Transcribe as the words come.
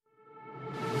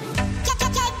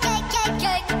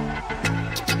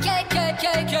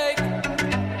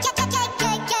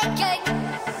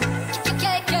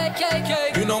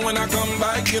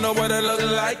you know what it look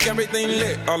like. Everything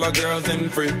lit, all the girls in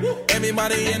free.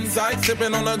 Everybody inside,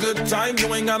 sipping on a good time.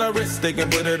 You ain't got a risk, they can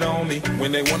put it on me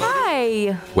when they wanna.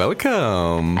 Hi!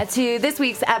 Welcome to this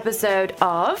week's episode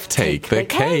of Take the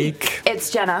Cake. It's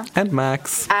Jenna. And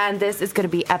Max. And this is going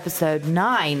to be episode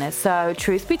 9. So,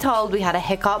 truth be told, we had a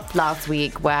hiccup last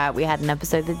week where we had an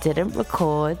episode that didn't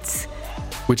record.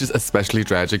 Which is especially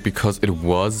tragic because it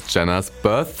was Jenna's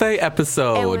birthday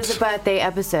episode. It was a birthday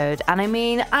episode. And I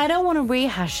mean, I don't want to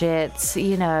rehash it.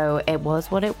 You know, it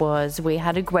was what it was. We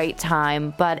had a great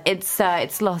time, but it's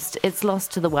lost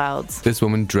to the world. This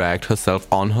woman dragged herself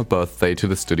on her birthday to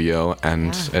the studio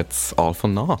and it's all for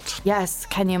naught. Yes,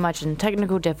 can you imagine?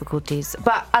 Technical difficulties.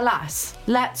 But alas,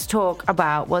 let's talk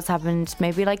about what's happened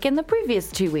maybe like in the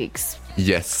previous 2 weeks.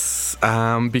 Yes,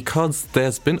 because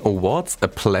there's been awards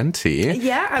aplenty.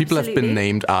 Yeah, absolutely. People have been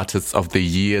named Artists of the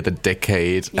Year, the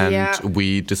Decade, and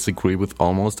we disagree with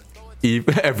almost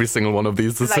every single one of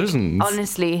these decisions. Like,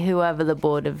 honestly, whoever the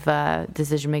board of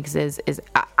decision makers is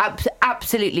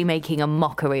absolutely making a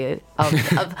mockery of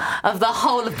the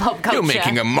whole of pop culture. You're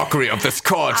making a mockery of this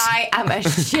court. I am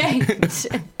ashamed.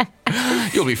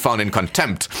 You'll be found in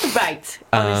contempt. Right,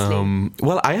 honestly.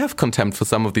 Well, I have contempt for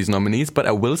some of these nominees, but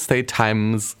I will say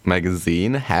Times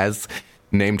Magazine has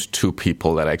named 2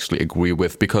 people that I actually agree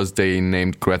with because they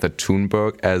named Greta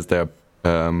Thunberg as their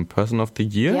Person of the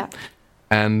Year. Yeah.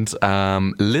 And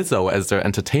Lizzo as their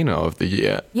Entertainer of the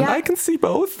Year. Yeah. And I can see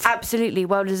both. Absolutely,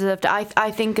 well deserved.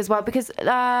 I think as well because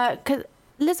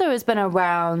Lizzo has been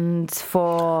around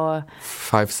for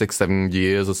 5, 6, 7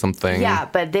 years or something. Yeah,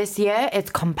 but this year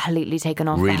it's completely taken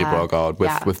off. Really for her. broke out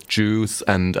with Juice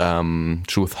and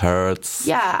Truth Hurts.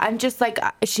 Yeah, and just like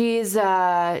she's.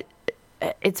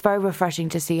 It's very refreshing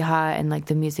to see her in like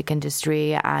the music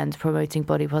industry and promoting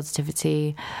body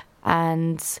positivity,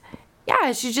 and.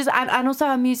 Yeah, she's just, and also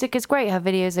her music is great. Her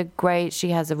videos are great. She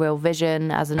has a real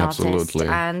vision as an artist.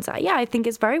 And yeah, I think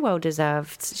it's very well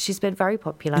deserved. She's been very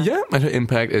popular. Yeah, and her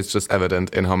impact is just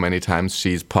evident in how many times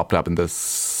she's popped up in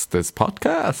this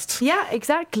podcast. Yeah,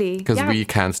 exactly. Because we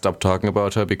can't stop talking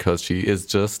about her because she is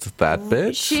just that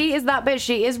bitch. She is that bitch.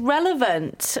 She is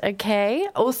relevant, okay?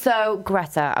 Also,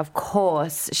 Greta, of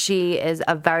course. She is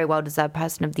a very well-deserved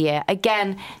Person of the Year.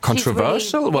 Again,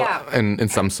 controversial? Really, in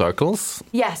some circles.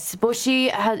 Yes, but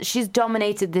she's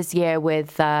dominated this year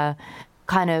with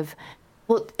kind of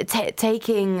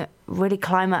taking really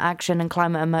climate action and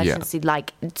climate emergency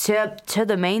like to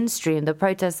the mainstream. The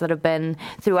protests that have been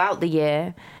throughout the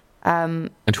year. And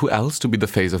who else to be the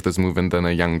face of this movement than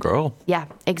a young girl? Yeah,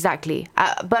 exactly.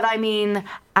 But I mean,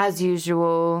 as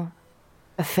usual,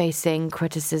 facing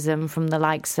criticism from the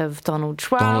likes of Donald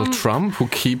Trump. Donald Trump, who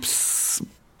keeps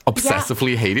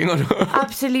obsessively hating on her.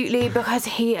 Absolutely, because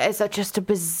he is just a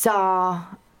bizarre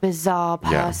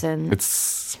person. Yeah,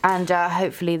 and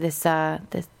hopefully the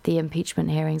impeachment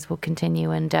hearings will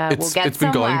continue and we'll get somewhere. It's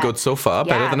been going good so far,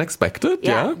 better than expected.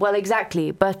 Yeah. Well,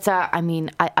 exactly. But I mean,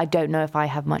 I don't know if I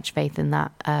have much faith in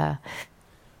that.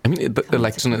 I mean, the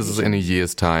election is in a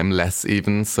year's time, less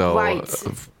even, so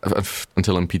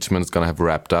until impeachment is going to have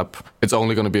wrapped up. It's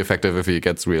only going to be effective if he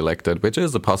gets re-elected, which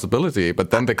is a possibility. But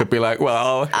then they could be like,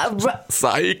 well,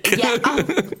 psych. Yeah,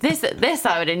 this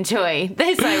I would enjoy.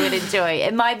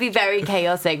 It might be very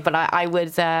chaotic, but I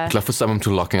would... I'd love for someone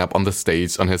to lock him up on the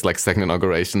stage on his second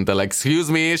inauguration. They're like, excuse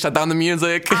me, shut down the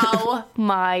music. Oh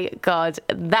my God,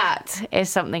 that is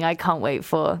something I can't wait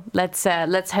for. Let's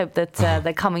hope that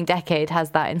the coming decade has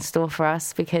that in store for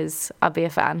us, because I'll be a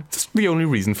fan. It's the only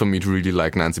reason for me to really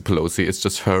like Nancy Pelosi is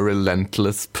just her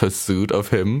relentless pursuit of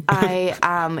him. I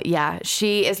am,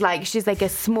 she's like a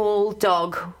small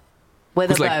dog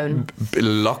with a bone.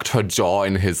 Locked her jaw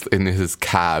in his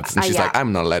calves, and she's like,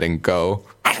 I'm not letting go.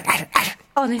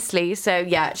 Honestly, so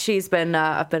yeah,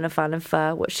 I've been a fan of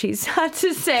what she's had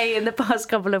to say in the past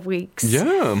couple of weeks.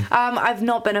 Yeah. I've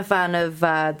not been a fan of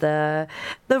the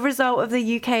result of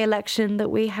the UK election that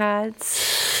we had.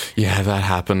 Yeah, that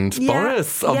happened. Yeah.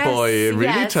 Boris, boy,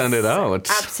 really turned it out.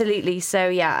 Absolutely. So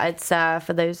yeah, it's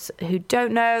for those who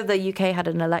don't know, the UK had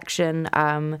an election.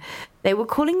 They were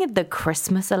calling it the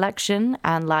Christmas election,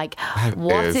 and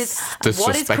what is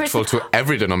disrespectful to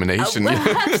every denomination.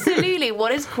 Absolutely.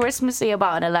 What is Christmassy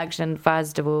about an election,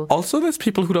 first of all? Also, there's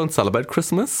people who don't celebrate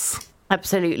Christmas.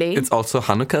 Absolutely. It's also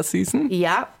Hanukkah season.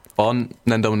 Yeah. on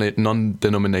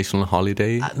non-denominational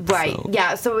holiday. Right. So.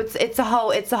 Yeah. So it's a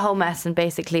whole mess, and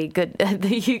basically,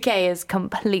 the UK is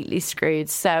completely screwed.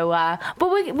 So,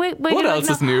 but we're what else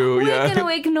is new? We're going to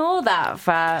ignore that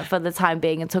for the time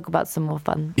being and talk about some more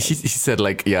fun. He said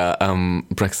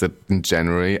Brexit in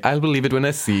January. I'll believe it when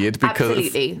I see it, because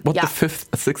absolutely. The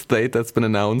 6th date that's been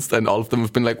announced, and all of them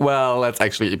have been like, well, let's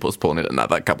actually postpone it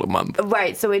another couple of months.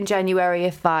 Right. So in January,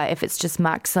 if it's just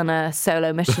Max on a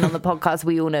solo mission on the podcast,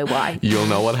 we all know why. You'll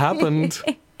know what happened.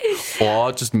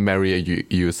 Or just marry a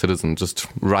EU citizen. Just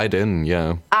write in,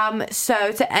 yeah.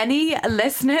 So to any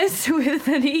listeners with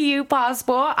an EU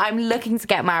passport, I'm looking to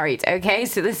get married, okay?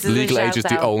 So this is legal age is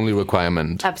the only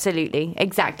requirement. Absolutely,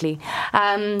 exactly.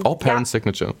 Or parent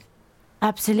signature.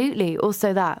 Absolutely.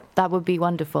 Also that would be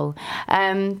wonderful.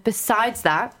 Besides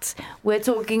that, we're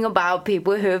talking about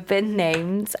people who have been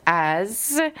named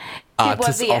as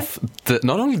artists of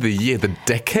not only the year, the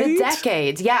decade. The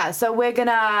decade, yeah. So we're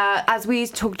gonna, as we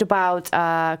talked about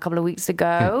a couple of weeks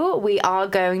ago, we are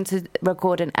going to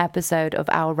record an episode of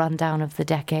our rundown of the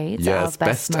decade. Yes,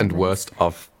 best and worst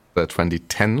of the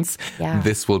 2010s. Yeah.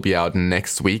 This will be out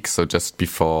next week, so just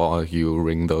before you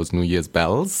ring those New Year's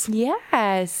bells.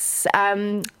 Yes.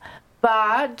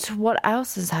 But what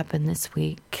else has happened this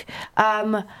week?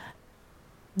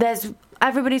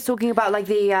 Everybody's talking about like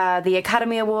the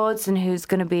Academy Awards and who's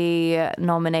going to be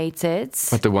nominated.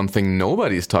 But the one thing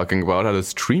nobody's talking about are the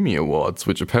Streamy Awards,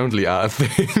 which apparently are a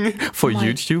thing for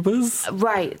YouTubers.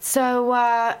 Right. So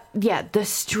the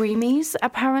Streamies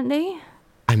apparently.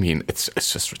 I mean, it's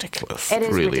just ridiculous. It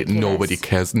is really ridiculous. Nobody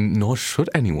cares, nor should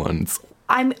anyone.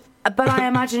 But I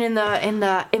imagine in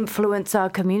the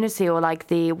influencer community, or like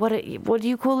the what do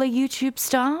you call a YouTube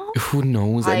star? Who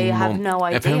knows anymore? I have no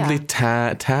idea. Apparently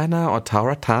Tana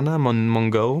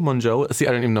Monjo. See,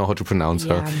 I don't even know how to pronounce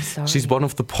her. I'm sorry. She's one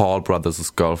of the Paul brothers'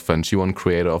 girlfriend. She won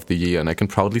Creator of the Year, and I can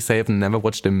proudly say I've never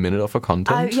watched a minute of her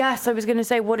content. Yes, I was going to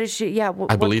say, what is she? Yeah,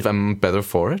 I believe I'm better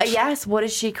for it. Yes, what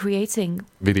is she creating?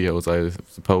 Videos, I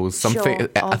suppose.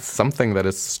 Something that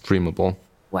is streamable.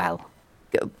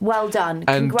 Well done.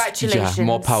 And congratulations. Yeah,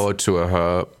 more power to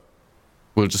her.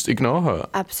 We'll just ignore her.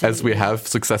 Absolutely. As we have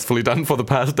successfully done for the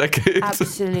past decade.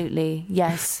 Absolutely.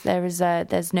 Yes, there's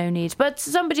no need. But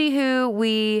somebody who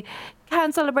we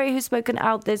can celebrate who's spoken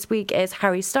out this week is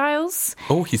Harry Styles.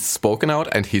 Oh, he's spoken out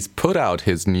and he's put out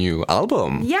his new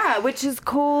album. Yeah, which is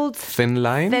called Thin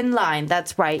Line. Thin Line,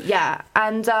 that's right. Yeah.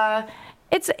 And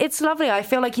It's lovely. I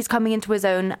feel like he's coming into his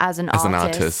own as an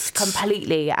artist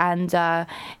completely, and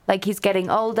like he's getting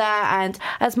older. And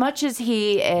as much as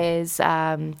he is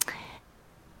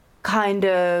kind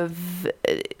of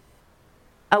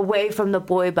away from the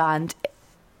boy band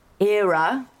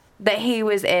era that he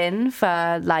was in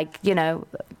for, like, you know,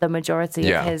 the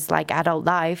majority of his like adult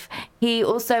life, he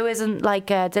also isn't like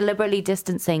deliberately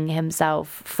distancing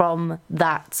himself from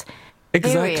that.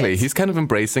 Exactly. Period. He's kind of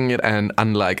embracing it, and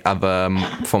unlike other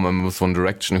former members of One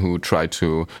Direction who try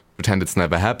to pretend it's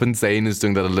never happened, Zayn is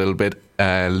doing that a little bit.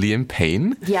 Liam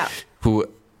Payne, who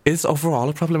is overall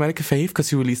a problematic fave because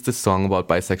he released this song about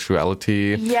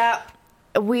bisexuality. Yeah,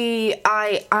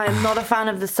 I'm not a fan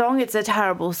of the song. It's a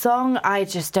terrible song. I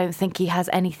just don't think he has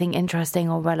anything interesting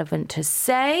or relevant to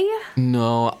say.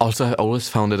 No, also I always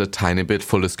found it a tiny bit,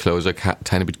 full disclosure,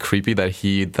 tiny bit creepy that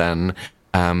he then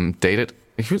dated...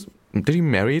 Did he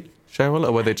marry Cheryl,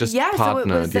 or were they just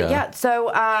partnered? So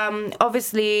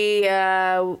obviously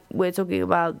we're talking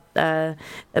about them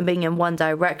being in One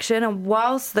Direction, and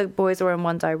whilst the boys were in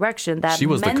One Direction, their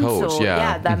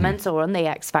mentor on the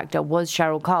X Factor was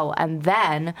Cheryl Cole, and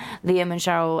then Liam and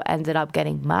Cheryl ended up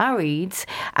getting married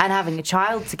and having a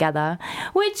child together,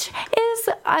 which is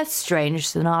a strange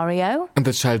scenario. And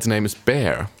the child's name is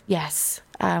Bear. Yes.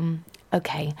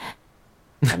 Okay.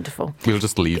 Wonderful. We'll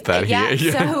just leave that here.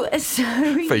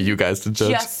 So for you guys to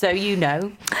judge. Just so you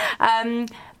know.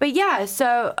 But yeah,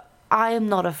 so I am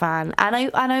not a fan. And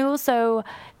I also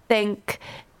think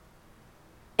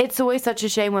it's always such a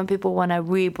shame when people want to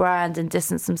rebrand and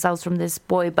distance themselves from this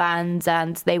boy band,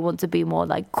 and they want to be more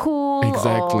like cool.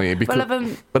 Exactly. Or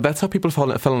relevant. But that's how people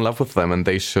fell in love with them, and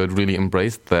they should really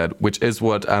embrace that, which is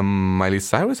what Miley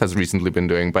Cyrus has recently been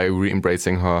doing by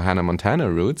re-embracing her Hannah Montana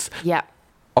roots. Yeah.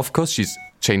 Of course, she's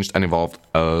changed and evolved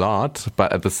a lot,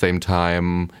 but at the same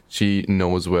time, she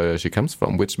knows where she comes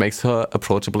from, which makes her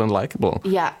approachable and likable.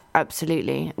 Yeah,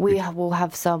 absolutely. We will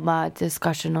have some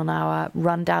discussion on our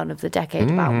rundown of the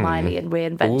decade about Miley and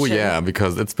reinvention. Oh, yeah,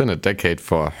 because it's been a decade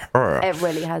for her. It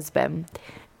really has been.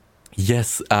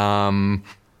 Yes.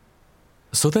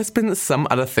 So there's been some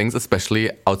other things,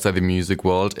 especially outside the music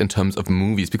world, in terms of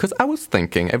movies. Because I was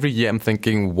thinking, every year I'm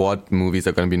thinking what movies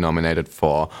are going to be nominated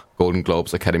for Golden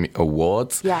Globes, Academy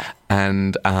Awards. Yeah.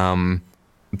 And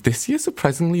this year,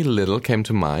 surprisingly little came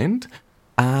to mind.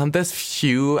 There's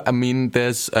few. I mean,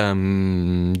 there's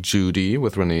Judy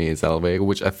with Renée Zellweger,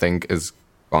 which I think is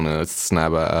gonna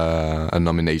snap a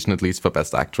nomination at least for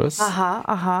Best Actress.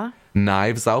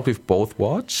 Knives Out, we've both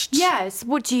watched. Yes.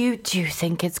 What do you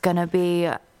think it's gonna be?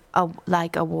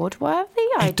 Award worthy?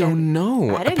 I don't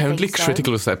know. I don't Apparently, think so.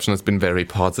 critical reception has been very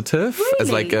positive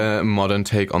as like a modern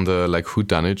take on the like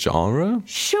whodunit genre.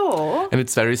 Sure. And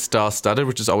it's very star-studded,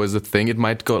 which is always a thing. It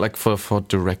might go like for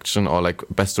direction or like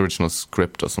best original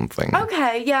script or something.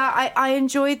 Okay. Yeah. I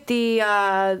enjoyed the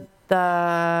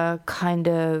kind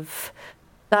of.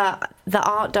 The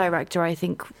art director, I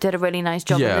think, did a really nice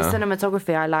job. Yeah. And the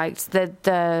cinematography I liked.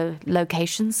 The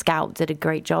location scout did a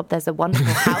great job. There's a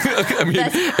wonderful house. I mean,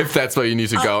 if that's where you need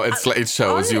to go, it's like it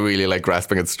shows you really like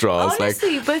grasping at straws.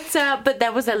 Honestly, but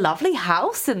there was a lovely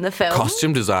house in the film.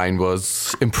 Costume design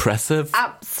was impressive.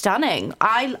 Stunning.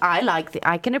 I like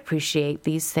I can appreciate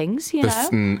these things, you This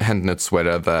know. hand-knit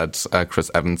sweater that Chris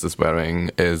Evans is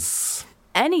wearing is...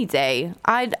 Any day,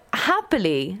 I'd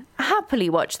happily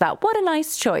watch that. What a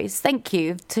nice choice. Thank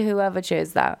you to whoever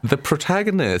chose that. The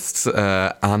protagonist,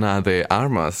 Ana de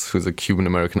Armas, who's a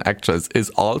Cuban-American actress,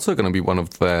 is also going to be one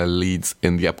of the leads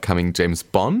in the upcoming James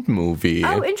Bond movie.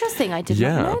 Oh, interesting. I did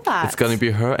not know that. It's going to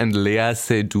be her and Lea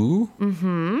Seydoux,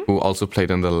 who also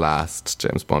played in the last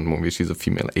James Bond movie. She's a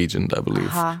female agent, I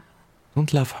believe.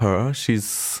 Don't love her.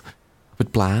 She's a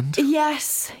bit bland.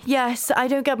 Yes. I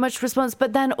don't get much response.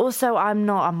 But then also, I'm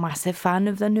not a massive fan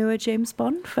of the newer James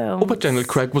Bond films. Oh, but Daniel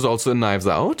Craig was also in Knives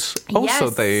Out. Also,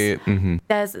 they...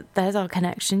 There's our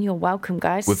connection. You're welcome,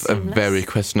 guys. With Seamless. a very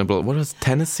questionable... What was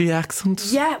Tennessee accent?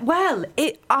 Yeah, well,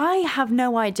 I have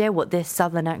no idea what this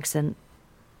southern accent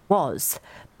was,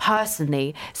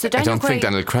 personally. So I don't think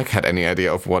Daniel Craig had any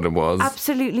idea of what it was.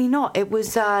 Absolutely not. It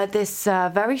was this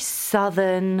very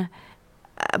southern...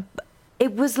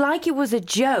 it was like it was a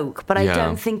joke, but I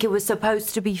don't think it was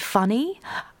supposed to be funny.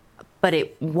 But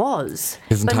it was.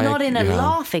 But not in a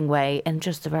laughing way, in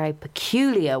just a very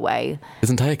peculiar way. His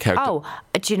entire character... Oh,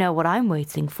 do you know what I'm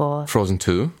waiting for? Frozen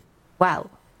 2? Well,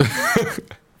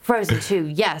 Frozen 2,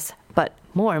 yes. But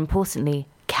more importantly,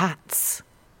 Cats.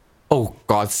 Oh,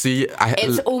 God, see...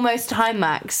 It's almost time,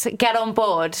 Max. Get on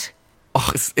board. Oh,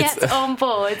 Get on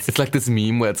board. It's like this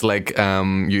meme where it's like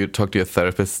you talk to your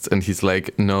therapist and he's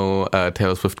like, no,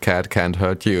 Taylor Swift cat can't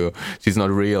hurt you. She's not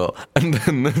real. And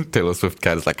then the Taylor Swift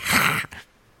cat is like...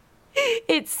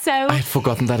 It's so... I had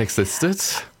forgotten that existed.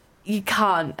 You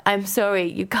can't. I'm sorry.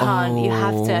 You can't. You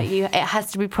have to. It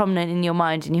has to be prominent in your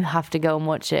mind and you have to go and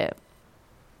watch it.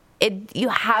 You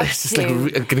have it's just to.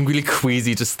 like getting really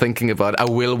queasy just thinking about it. I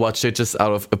will watch it just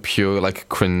out of a pure like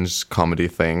cringe comedy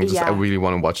thing. I really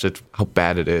want to watch it, how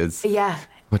bad it is. Yeah.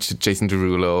 Watch Jason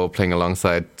Derulo playing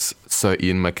alongside Sir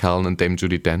Ian McKellen and Dame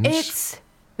Judi Dench. It's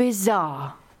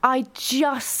bizarre. I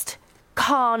just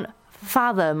can't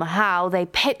fathom how they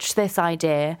pitched this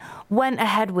idea, went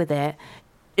ahead with it,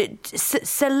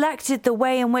 selected the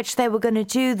way in which they were going to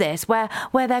do this, where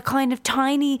they're kind of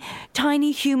tiny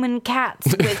human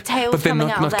cats with tails but they're coming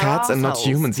not, out of their cats and not arseholes.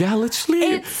 humans. Yeah, literally.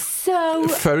 It's so...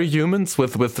 furry humans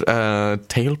with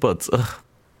tail butts. Ugh.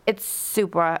 It's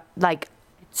super, like,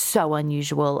 so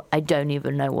unusual. I don't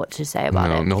even know what to say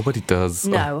about it. No, nobody does.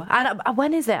 No. And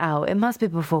when is it out? It must be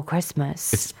before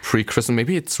Christmas. It's pre-Christmas.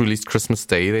 Maybe it's released Christmas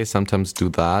Day. They sometimes do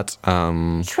that.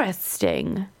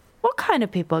 Interesting. What kind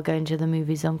of people are going to the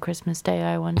movies on Christmas Day,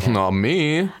 I wonder? Not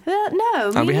me.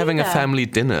 No, I'll be having a neither. family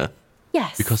dinner.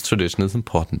 Yes. Because tradition is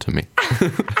important to me.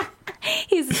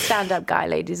 He's a stand-up guy,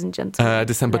 ladies and gentlemen.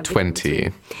 December 20.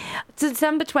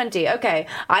 December 20, okay.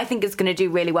 I think it's going to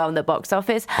do really well in the box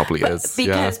office. Probably is,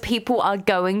 Because people are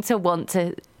going to want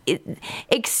to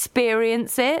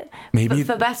experience it. Maybe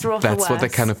for better or for worse. that's what they're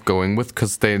kind of going with,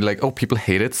 because they're like, oh, people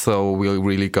hate it, so we're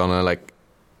really gonna like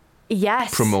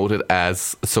promote it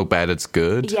as so bad it's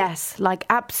good. Yes, like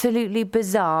absolutely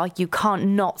bizarre. You can't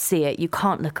not see it. You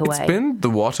can't look away. It's been the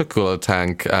water cooler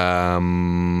tank,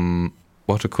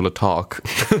 water cooler talk.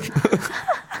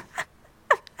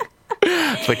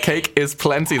 The cake is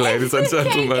plenty, ladies and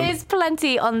gentlemen. The cake is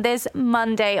plenty on this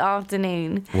Monday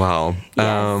afternoon. Wow.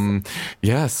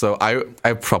 Yes. So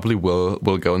I probably will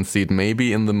go and see it.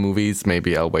 Maybe in the movies.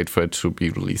 Maybe I'll wait for it to be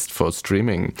released for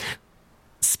streaming.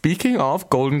 Speaking of,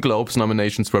 Golden Globes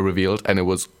nominations were revealed, and it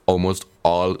was almost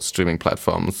all streaming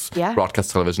platforms. Yeah.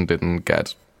 Broadcast television didn't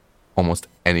get almost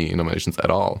any nominations at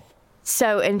all.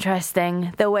 So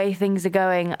interesting the way things are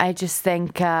going. I just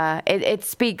think it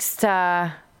speaks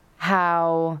to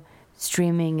how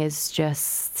streaming is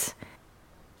just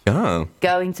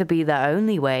going to be the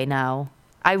only way now.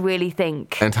 I really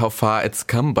think. And how far it's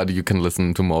come, but you can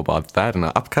listen to more about that in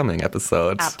our upcoming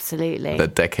episode. Absolutely. The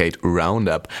Decade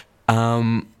Roundup.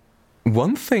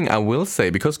 One thing I will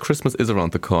say, because Christmas is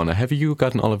around the corner, have you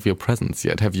gotten all of your presents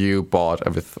yet? Have you bought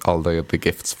all the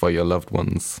gifts for your loved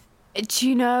ones? Do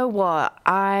you know what?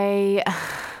 I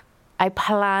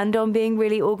planned on being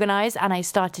really organized, and I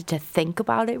started to think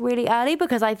about it really early,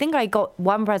 because I think I got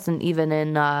one present even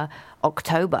in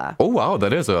October. Oh, wow,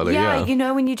 that is early, yeah. You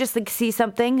know, when you just see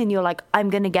something and you're like,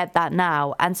 I'm going to get that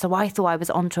now. And so I thought I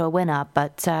was onto a winner,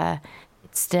 but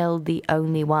it's still the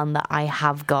only one that I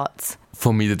have got.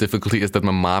 For me, the difficulty is that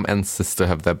my mom and sister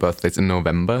have their birthdays in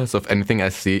November. So if anything I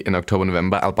see in October,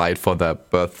 November, I'll buy it for their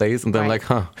birthdays. And then I'm like,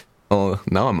 well,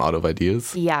 now I'm out of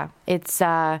ideas. Yeah, it's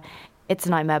a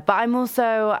nightmare. But I'm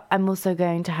also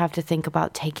going to have to think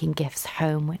about taking gifts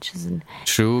home, which is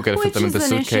true. Gotta fit them in the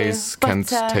suitcase. Can't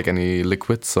take any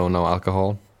liquids, so no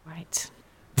alcohol. Right.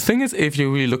 The thing is, if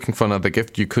you're really looking for another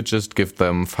gift, you could just give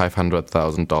them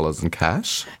 $500,000 in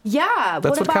cash. Yeah,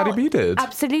 that's what Cardi B did.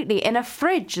 Absolutely, in a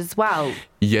fridge as well.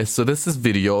 Yes, so this is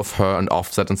video of her and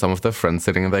Offset and some of their friends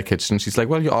sitting in their kitchen. She's like,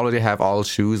 well, you already have all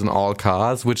shoes and all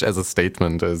cars, which as a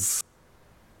statement is...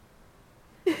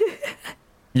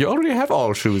 You already have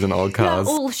all shoes and all cars.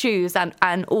 Yeah, all shoes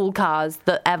and all cars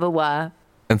that ever were.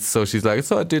 And so she's like,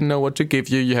 so I didn't know what to give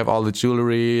you. You have all the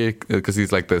jewelry. Because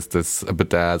he's like this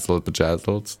bedazzled.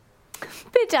 Bedazzled,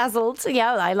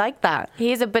 yeah, I like that.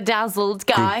 He's a bedazzled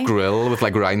guy. Grill with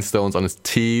like rhinestones on his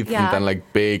teeth. And then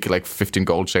like big, like 15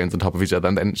 gold chains on top of each other.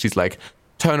 And then she's like,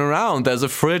 turn around, there's a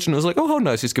fridge. And I was like, oh, how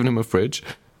nice. She's giving him a fridge.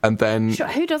 And then... Sure,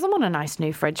 who doesn't want a nice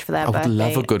new fridge for their birthday? I would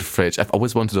love a good fridge. I've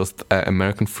always wanted those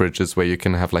American fridges where you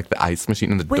can have like the ice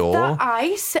machine in the door. With the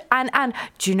ice. And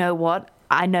do you know what?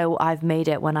 I know I've made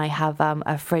it when I have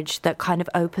a fridge that kind of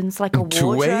opens like a Two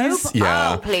wardrobe. ways?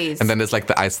 Yeah. Oh, please. And then there's like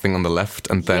the ice thing on the left.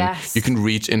 And then you can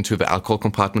reach into the alcohol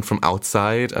compartment from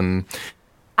outside. And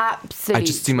absolutely. I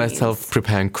just see myself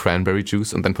preparing cranberry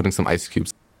juice and then putting some ice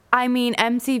cubes. I mean,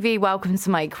 MTV, welcome to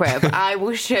my crib. I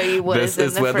will show you what is in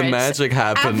the fridge. This is where the magic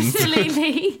happens.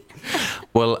 Absolutely.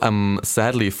 Well,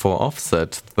 sadly for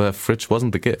Offset, the fridge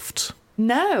wasn't the gift.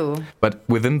 No. But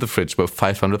within the fridge were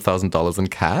 $500,000 in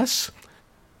cash.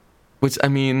 Which, I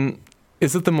mean,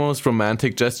 is it the most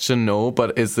romantic gesture? No,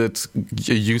 but is it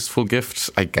a useful gift?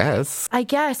 I guess.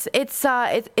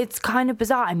 It's kind of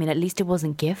bizarre. I mean, at least it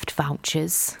wasn't gift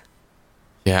vouchers.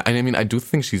 Yeah, I mean, I do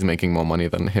think she's making more money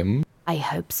than him. I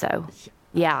hope so.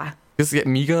 Yeah. Because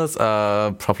Migos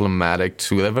are problematic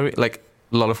too. They're very, like,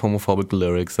 a lot of homophobic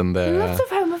lyrics in there. Lots of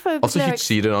homophobic also, lyrics.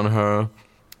 He cheated on her.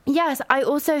 Yes, I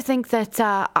also think that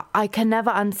I can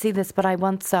never unsee this, but I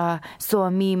once saw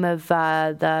a meme of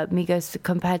the Migos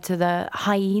compared to the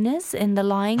hyenas in The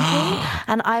Lion King,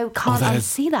 and I can't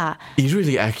unsee that.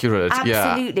 Eerily accurate,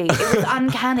 absolutely. Yeah. It was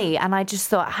uncanny, and I just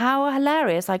thought, how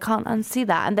hilarious! I can't unsee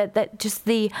that, and that just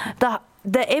the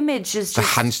image is just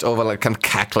hunched over, like kind of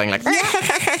cackling, like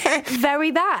very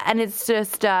that, and it's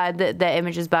just the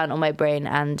image is burnt on my brain,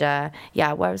 and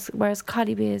whereas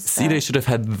Cardi B is. See, they should have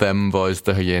had them voice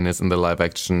the hyenas in the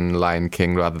live-action Lion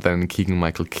King rather than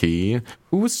Keegan-Michael Key.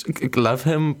 Who was love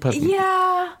him? But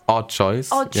odd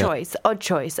choice. Odd choice.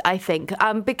 I think.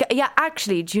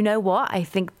 Actually, do you know what? I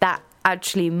think that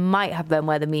actually might have been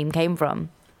where the meme came from.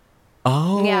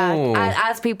 Oh. Yeah,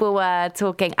 as people were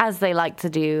talking, as they like to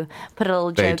do, put a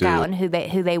little joke out on who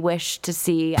they wish to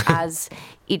see as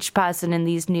each person in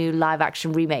these new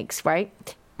live-action remakes, right?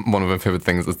 One of my favorite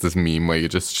things is this meme where you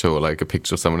just show like a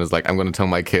picture of someone who's like, I'm going to tell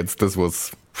my kids this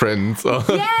was Prince.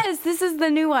 Yes, this is the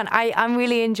new one. I'm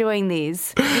really enjoying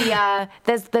these.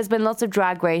 There's been lots of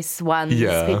Drag Race ones,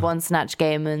 people on Snatch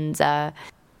Game, and... oh,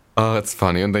 that's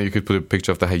funny. And then you could put a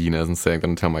picture of the hyenas and say, I'm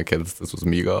going to tell my kids this was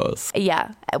Migos.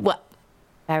 Yeah, well...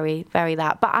 Very, very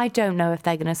that. But I don't know if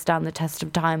they're going to stand the test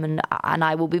of time, and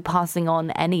I will be passing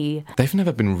on any. They've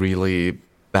never been really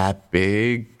that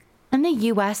big. In the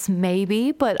US,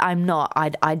 maybe, but I'm not.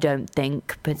 I don't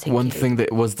think particularly. One thing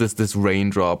that was this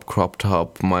raindrop crop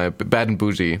top, my Bad and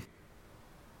Bougie.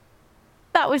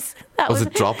 That was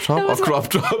it drop top or crop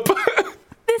top?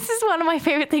 This is one of my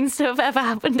favorite things to have ever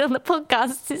happened on the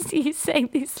podcast, is you saying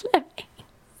these lyrics.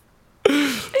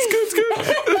 It's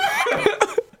good.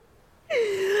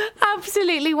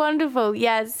 Absolutely wonderful,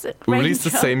 yes. Released the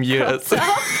same year as...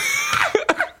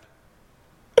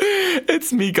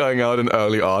 It's me going out in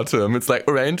early autumn. It's like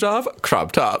raindrop,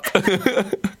 crop top.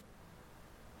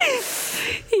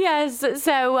 Yes,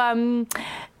 so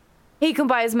he can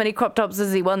buy as many crop tops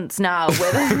as he wants now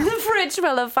with the fridge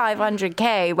full of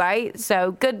 500k, right?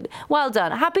 So good, well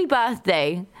done. Happy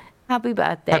birthday. Happy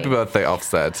birthday. Happy birthday,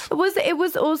 Offset. It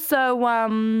was also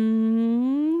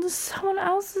someone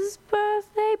else's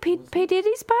birthday? P.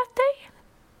 Diddy's birthday?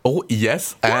 Oh,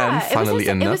 yes. Yeah, and funnily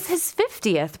enough. It was his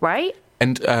 50th, right?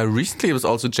 And recently it was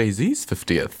also Jay-Z's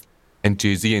 50th. And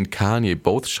Jay-Z and Kanye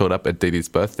both showed up at Diddy's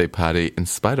birthday party in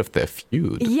spite of their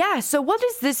feud. Yeah, so what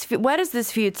is this? Where does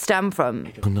this feud stem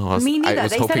from? Oh, no, Me neither. I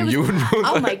was hoping you would know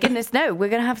Oh that. my goodness, no. We're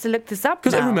going to have to look this up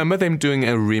Because I now. remember them doing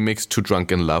a remix to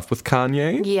Drunk in Love with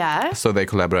Kanye. Yeah. So they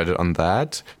collaborated on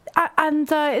that. And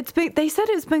they said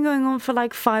it's been going on for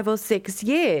like 5 or 6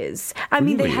 years. I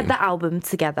mean, they had the album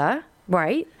together,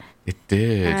 right? It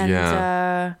did, And,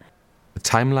 yeah. The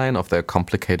timeline of their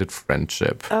complicated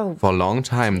friendship. Oh, For a long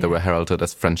time, they were heralded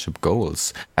as friendship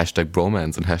goals. Hashtag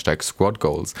bromance and hashtag squad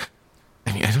goals.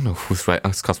 I mean, I don't know who's right.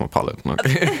 It's Cosmopolitan,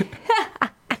 okay?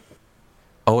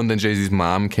 Oh, and then Jay-Z's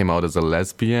mom came out as a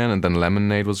lesbian, and then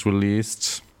Lemonade was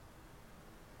released.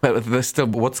 But there's still,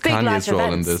 what's Big Kanye's life role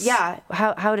events. in this? Yeah,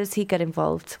 how does he get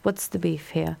involved? What's the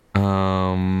beef here?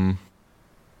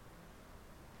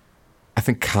 I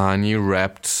think Kanye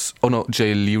rapped. Oh no,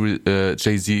 Jay Lee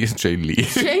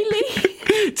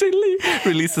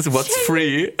releases What's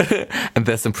Free, and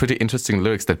there's some pretty interesting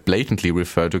lyrics that blatantly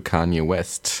refer to Kanye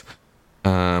West.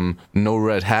 No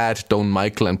red hat, don't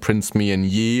Michael and Prince me and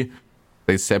Ye.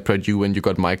 They separate you when you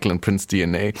got Michael and Prince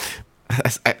DNA.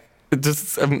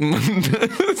 It's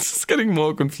just getting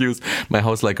more confused. My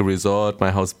house like a resort, my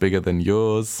house bigger than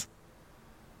yours.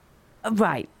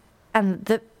 Right.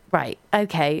 Right.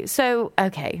 Okay. So,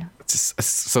 okay.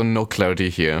 So no clarity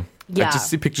here. Yeah. I just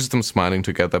see pictures of them smiling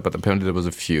together, but apparently there was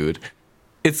a feud.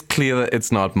 It's clear that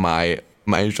it's not my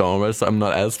genre, so I'm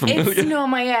not as familiar. It's not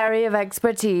my area of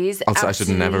expertise. Also, I should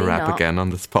never Absolutely rap not. again on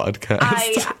this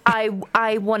podcast.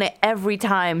 I want it every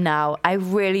time now. I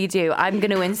really do. I'm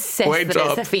going to insist that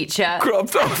it's a feature.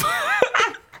 Cropped up.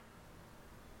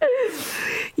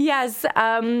 Yes.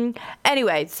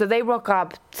 Anyway, so they rock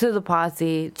up to the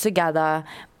party together,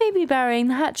 maybe burying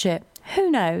the hatchet.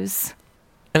 Who knows?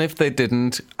 And if they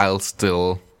didn't, I'll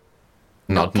still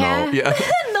not know. care. Yeah.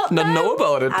 not know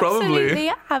about it, probably. Absolutely,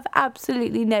 I have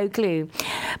absolutely no clue.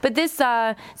 But this,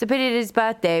 so P. Diddy's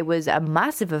birthday was a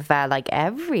massive affair. Like,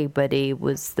 everybody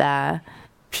was there.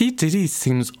 P. Diddy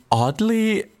seems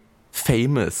oddly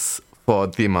famous for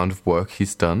the amount of work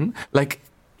he's done. Like,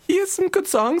 he has some good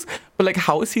songs, but like,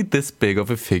 how is he this big of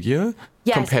a figure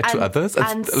compared to others?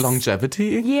 And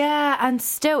longevity? Yeah, and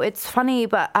still, it's funny,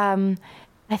 but I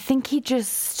think he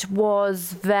just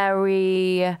was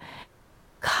very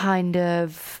kind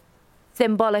of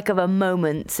symbolic of a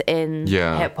moment in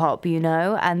hip hop, you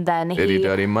know? And then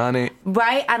Dirty money.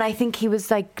 Right, and I think he was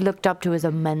like looked up to as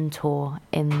a mentor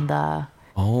in the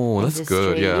Oh, that's industry.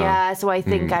 good, yeah. Yeah, so I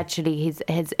think actually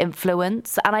his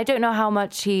influence, and I don't know how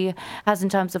much he has in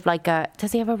terms of like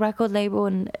does he have a record label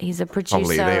and he's a producer?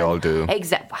 Probably, they all do.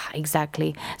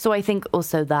 Exactly. So I think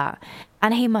also that.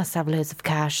 And he must have loads of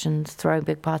cash and throwing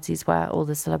big parties where all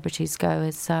the celebrities go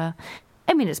is, I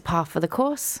mean, it's par for the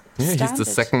course. Yeah, Standard. he's the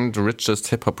second richest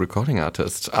hip-hop recording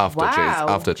artist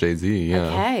after Jay-Z, yeah.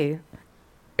 Okay.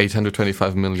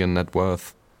 825 million net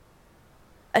worth.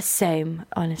 Same,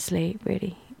 honestly,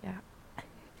 really, yeah.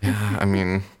 Yeah, I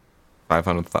mean,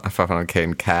 500K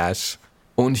in cash.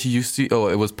 Oh, and he used to,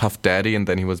 it was Puff Daddy and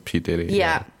then he was P. Diddy.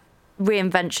 Yeah.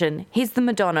 Reinvention. He's the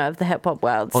Madonna of the hip-hop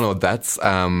world. Oh no, that's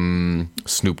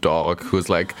Snoop Dogg, who's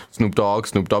like Snoop Dogg,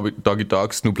 Doggy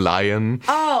Dogg, Snoop Lion.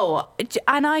 Oh,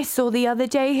 and I saw the other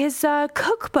day his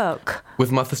cookbook.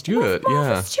 With Martha Stewart,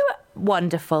 Martha Stewart.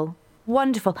 Wonderful.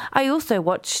 I also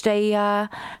watched a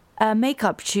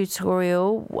makeup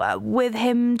tutorial with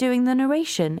him doing the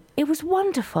narration. It was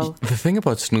wonderful. The thing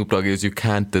about Snoop Dogg is you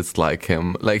can't dislike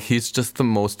him. Like, he's just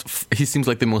he seems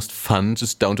like the most fun,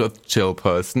 just down-to-earth, chill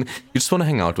person. You just want to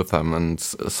hang out with him and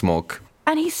smoke.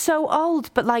 And he's so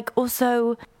old, but like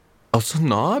also... Also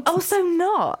not?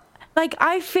 Like,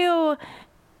 I feel...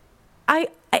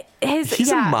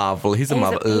 He's a marvel. He's a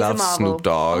marvel. Love Snoop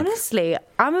Dogg. Honestly,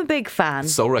 I'm a big fan.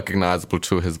 So recognizable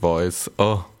to his voice.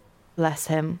 Oh. Bless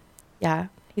him. Yeah,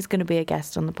 he's going to be a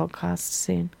guest on the podcast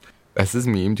soon. There's this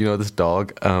meme. Do you know this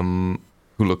dog who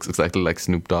looks exactly like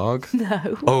Snoop Dogg?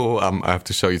 No. Oh, I have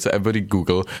to show you. So everybody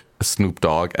Google Snoop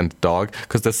Dogg and dog,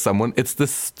 because it's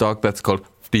this dog that's called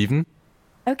Steven.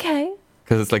 Okay.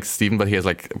 Because it's like Steven, but he has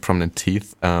like prominent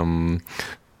teeth. Oh,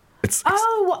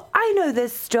 I know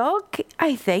this dog,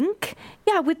 I think.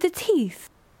 Yeah, with the teeth.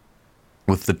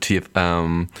 With the teeth. If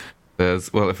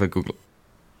I Google...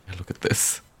 Look at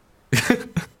this.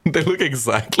 They look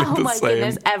exactly the same. Oh my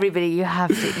goodness, everybody,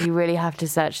 you really have to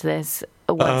search this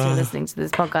once you're listening to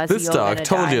this podcast. This dog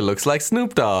totally looks like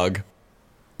Snoop Dogg.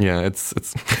 Yeah, it's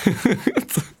it's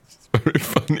very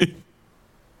funny.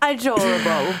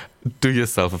 Adorable. Do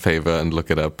yourself a favor and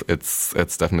look it up. It's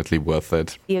definitely worth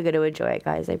it. You're going to enjoy it,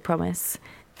 guys, I promise.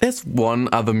 There's one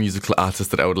other musical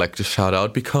artist that I would like to shout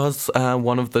out because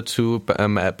one of the two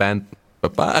band...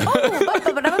 Bam.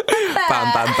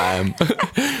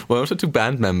 One of the two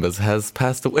band members has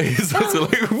passed away. So it's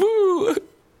like, woo!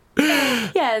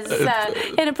 Yes,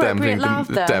 inappropriate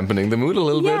laughter. Dampening the mood a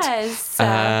little bit. Yes.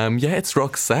 It's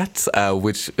Roxette,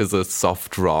 which is a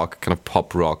soft rock, kind of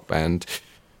pop rock band.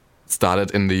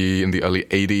 Started in the early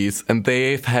 80s, and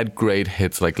they've had great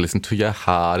hits like Listen to Your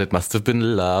Heart, It Must Have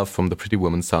Been Love from the Pretty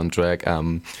Woman soundtrack,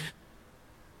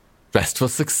 Dressed for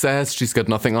Success, She's Got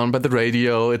Nothing On But the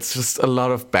Radio. It's just a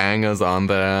lot of bangers on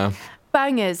there.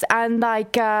 Bangers, and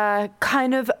like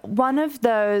kind of one of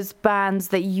those bands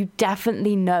that you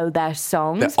definitely know their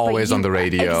songs. They're always on the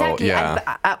radio, exactly,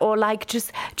 yeah. Or like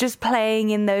just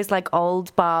playing in those like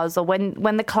old bars, or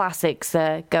when the classics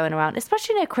are going around,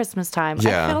 especially near Christmas time.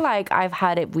 Yeah. I feel like I've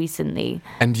had it recently.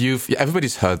 And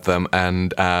everybody's heard them.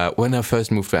 And when I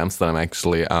first moved to Amsterdam,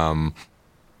 actually,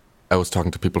 I was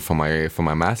talking to people for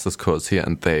my master's course here,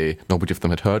 and nobody of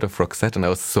them had heard of Roxette, and I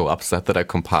was so upset that I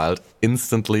compiled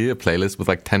instantly a playlist with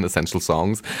like 10 essential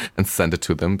songs and sent it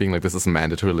to them, being like, this is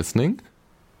mandatory listening.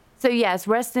 So yes,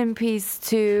 rest in peace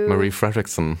to Marie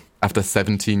Fredriksson, after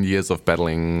 17 years of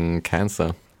battling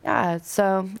cancer. Yeah,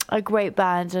 so a great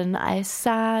band and a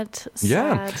sad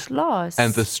loss.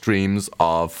 And the streams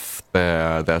of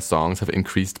their songs have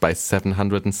increased by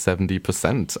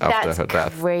 770% after her death.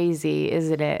 That's crazy,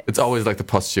 isn't it? It's always like the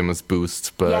posthumous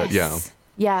boost, but yeah.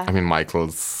 I mean, Michael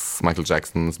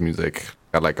Jackson's music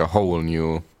got like a whole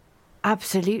new...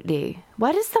 Absolutely.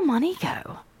 Where does the money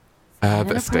go?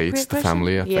 The estate, the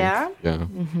family, I think. Yeah.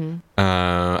 Mm-hmm.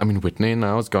 I mean, Whitney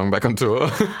now is going back on tour.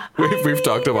 We've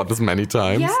talked about this many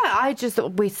times. Yeah, I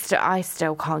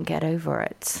still can't get over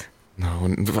it.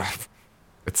 No,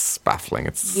 it's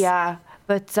baffling. Yeah,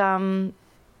 but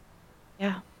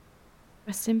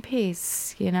rest in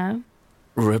peace.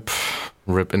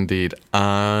 Rip indeed.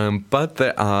 But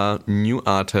there are new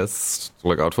artists to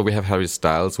look out for. We have Harry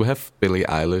Styles. We have Billie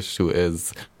Eilish, who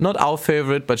is not our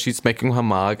favorite, but she's making her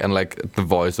mark and like the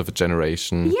voice of a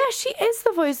generation. Yeah, she is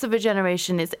the voice of a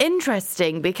generation. It's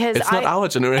interesting because it's not our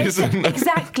generation.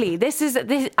 Exactly. This.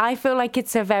 I feel like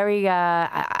it's a very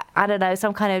I don't know,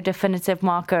 some kind of definitive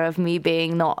marker of me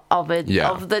being not of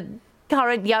the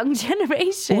current young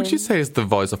generation. What would you say is the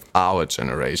voice of our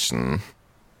generation?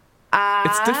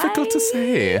 It's difficult to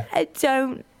say. I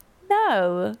don't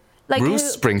know. Like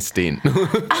Bruce Springsteen.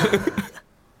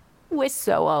 We're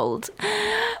so old.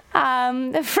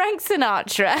 Frank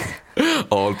Sinatra.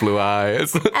 All blue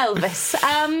eyes. Elvis.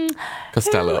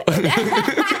 Costello.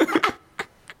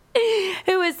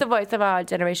 Who is the voice of our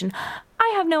generation?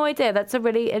 I have no idea. That's a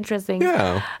really interesting...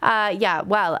 Yeah.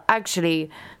 Well, actually...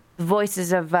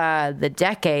 Voices of the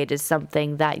decade is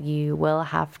something that you will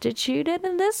have to tune in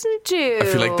and listen to. I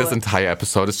feel like this entire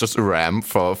episode is just a ramp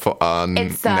for our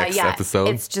next episode.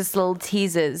 It's just little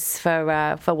teasers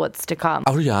for what's to come.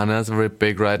 Ariana is very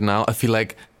big right now. I feel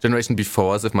like generation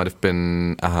before us, it might have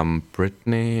been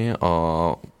Britney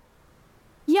or...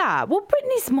 Yeah, well,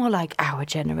 Britney's more like our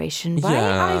generation, right?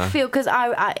 Yeah. I feel, because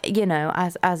I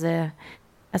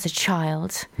as a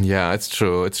child. Yeah, it's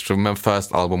true. My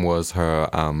first album was her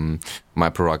My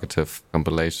Prerogative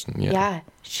compilation. Yeah,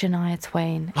 Shania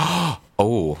Twain.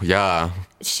 Oh, yeah.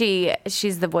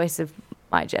 She's the voice of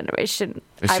my generation.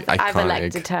 I've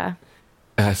elected her.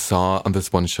 I saw on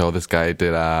this one show, this guy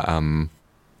did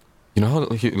you know how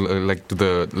you like do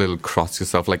the little cross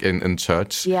yourself like in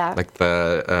church? Yeah. Like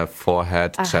the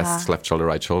forehead, chest, left shoulder,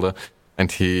 right shoulder. And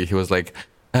he was like...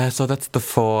 so that's the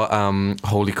 4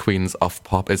 holy queens of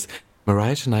pop is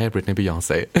Mariah, Shania, Britney,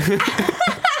 Beyonce.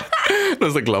 I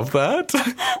was like, love that.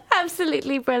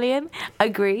 Absolutely brilliant.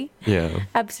 Agree. Yeah.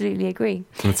 Absolutely agree.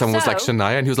 And someone was like,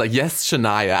 Shania, and he was like, yes,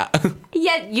 Shania.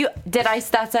 Yeah, did I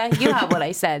stutter? You heard what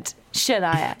I said.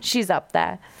 Shania, she's up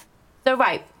there. So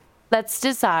right, let's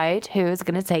decide who is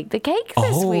going to take the cake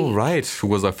this week. Oh, right. Who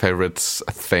was our favorite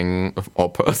thing or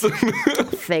person?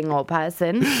 Thing or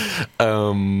person.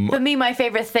 For me, my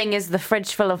favorite thing is the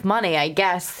fridge full of money, I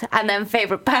guess. And then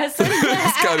favorite person.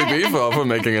 It's Cardi B for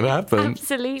making it happen.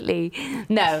 Absolutely.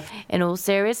 No, in all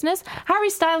seriousness, Harry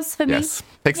Styles for me. Yes,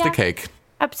 takes the cake.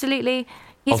 Absolutely.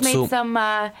 He's made some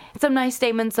nice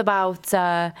statements about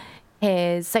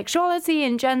his sexuality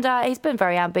and gender. He's been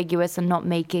very ambiguous and not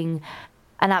making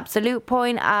an absolute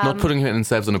point. Not putting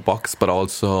himself in a box, but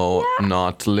also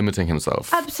not limiting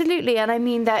himself. Absolutely. And I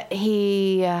mean that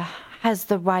he has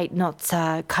the right not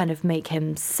to kind of make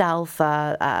himself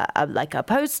like a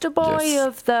poster boy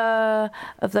of the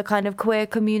kind of queer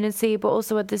community, but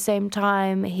also at the same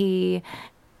time he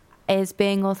is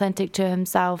being authentic to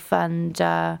himself and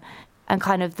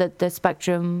kind of the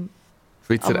spectrum.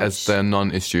 Treats it as the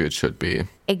non-issue it should be.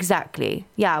 Exactly.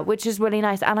 Yeah, which is really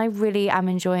nice. And I really am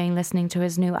enjoying listening to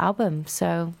his new album.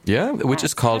 So yeah, which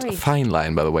is called Fine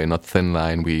Line, by the way, not Thin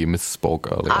Line. We misspoke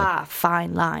earlier.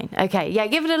 Fine Line. Okay, yeah,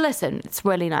 give it a listen. It's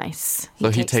really nice.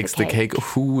 He takes the cake.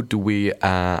 Who do we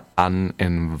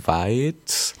uninvite?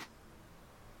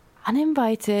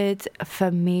 Uninvited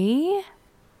for me?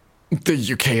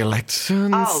 The UK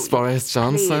elections, Boris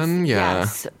Johnson. Please. Yeah.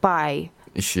 Yes, bye.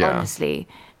 Yeah. Honestly.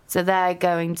 So they're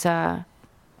going to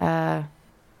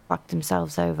fuck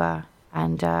themselves over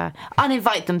and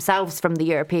uninvite themselves from the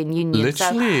European Union.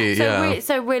 Literally,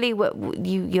 so really,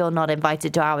 you're not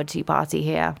invited to our Tea Party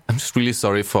here. I'm just really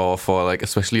sorry for like,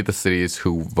 especially the cities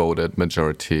who voted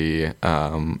majority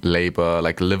Labour,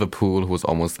 like Liverpool, who was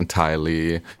almost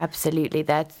entirely... Absolutely,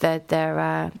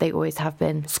 they always have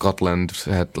been. Scotland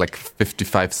had like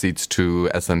 55 seats to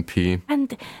SNP.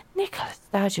 And Nicola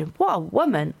Sturgeon, what a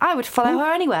woman. I would follow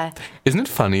her anywhere. Isn't it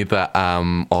funny that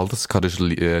all the Scottish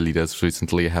leaders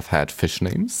recently have had fish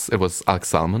names? It was Alex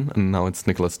Salmon and now it's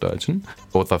Nicola Sturgeon.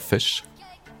 Both are fish.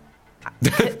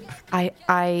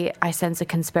 I sense a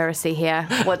conspiracy here.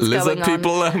 What's Lizard going on?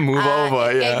 people move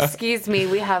over, yeah. Excuse me,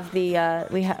 we have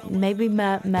maybe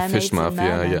mermaids. Fish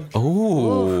mafia, yeah.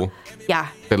 Oh. Ooh. Yeah.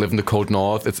 They live in the cold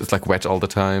north. It's like wet all the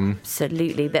time.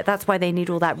 Absolutely. That's why they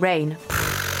need all that rain.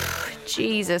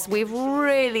 Jesus, we've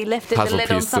really lifted the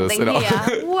lid on something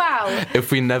here. Wow.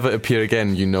 If we never appear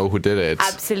again, you know who did it.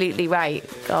 Absolutely right.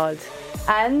 God.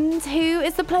 And who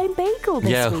is the plain bagel this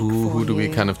week? Yeah, who do we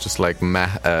kind of just like meh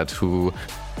at? Who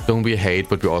don't we hate,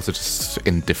 but we're also just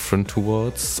indifferent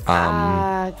towards?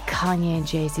 Kanye and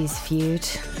Jay-Z's feud.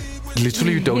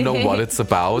 Literally, you don't know what it's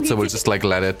about, so we'll just like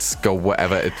let it go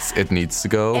wherever it needs to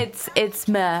go. It's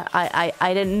meh. I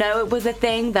didn't know it was a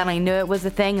thing, then I knew it was a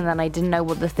thing, and then I didn't know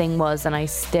what the thing was, and I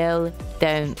still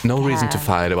don't No care. reason to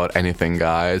fight about anything,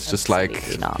 guys. Just like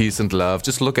peace and love.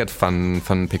 Just look at fun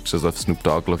pictures of Snoop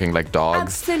Dogg looking like dogs.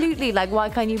 Absolutely. Like, why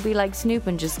can't you be like Snoop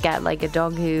and just get like a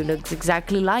dog who looks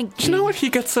exactly like you? Do you know what? He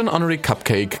gets an honorary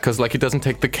cupcake because like he doesn't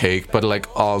take the cake, but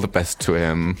like all the best to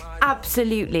him.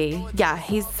 Absolutely. Yeah,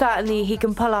 he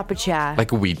can pull up a chair.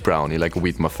 Like a wheat brownie, like a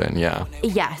wheat muffin, yeah.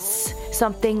 Yes.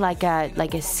 Something like a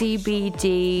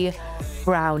CBD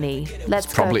brownie. Let's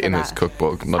it's probably go for in that. his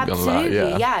cookbook, not gonna lie.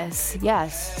 Absolutely, Yeah.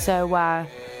 yes. So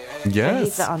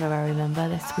he's the honorary member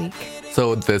this week.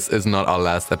 So this is not our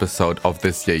last episode of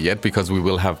this year yet because we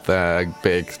will have the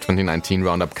big 2019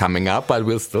 roundup coming up, but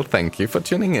we'll still thank you for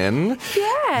tuning in.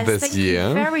 Yes, this year.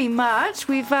 Thank you very much.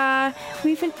 We've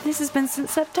this has been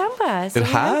since September. So it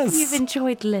has. Hope you've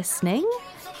enjoyed listening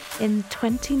in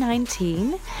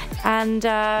 2019, and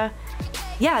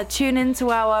tune into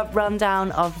our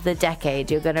rundown of the decade.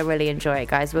 You're going to really enjoy it,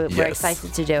 guys. We're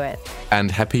excited to do it.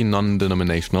 And happy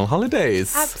non-denominational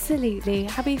holidays. Absolutely.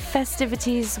 Happy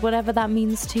festivities, whatever that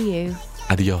means to you.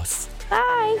 Adios.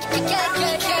 Bye.